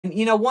And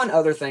you know, one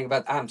other thing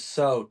about I'm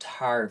so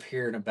tired of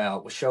hearing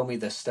about was show me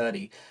the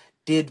study.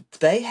 Did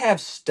they have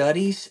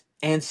studies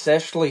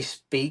ancestrally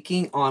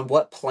speaking on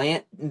what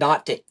plant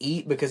not to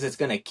eat because it's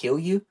going to kill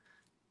you?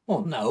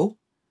 Well, no.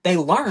 They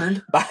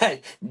learned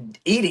by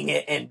eating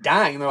it and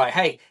dying. They're like,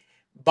 hey,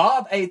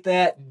 Bob ate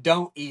that,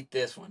 don't eat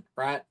this one,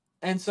 right?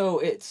 And so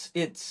it's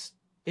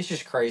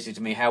just crazy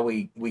to me how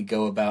we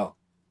go about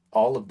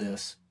all of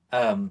this.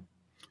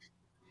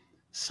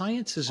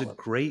 Science is a All of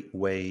great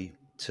way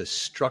to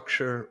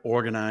structure,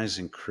 organize,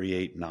 and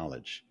create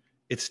knowledge.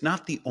 It's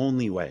not the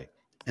only way.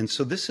 And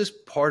so this is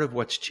part of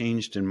what's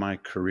changed in my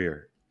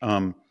career.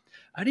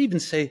 I'd even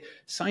say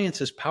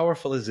science, as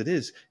powerful as it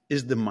is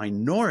the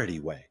minority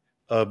way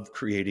of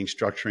creating,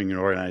 structuring, and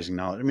organizing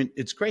knowledge. I mean,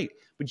 it's great,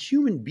 but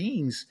human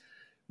beings,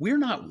 we're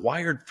not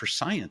wired for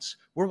science.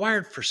 We're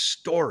wired for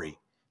story.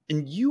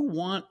 And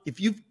if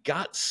you've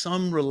got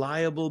some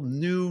reliable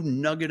new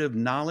nugget of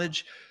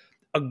knowledge,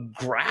 a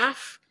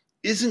graph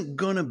isn't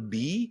going to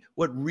be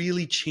what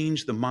really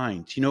changed the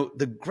mind. You know,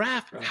 the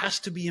graph right. has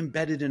to be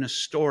embedded in a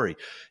story.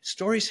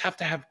 Stories have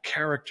to have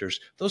characters.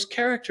 Those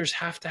characters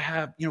have to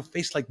have,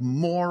 face like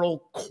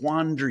moral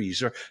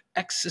quandaries or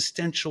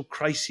existential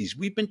crises.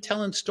 We've been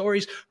telling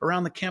stories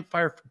around the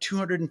campfire for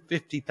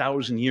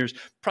 250,000 years, Yeah.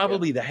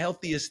 probably the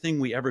healthiest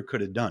thing we ever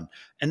could have done.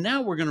 And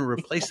now we're going to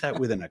replace that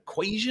with an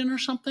equation or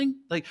something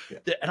like, Yeah.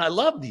 and I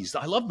love these.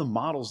 I love the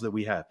models that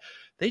we have.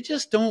 They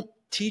just don't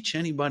teach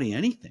anybody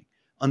anything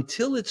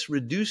until it's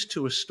reduced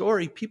to a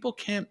story. People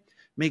can't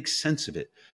make sense of it.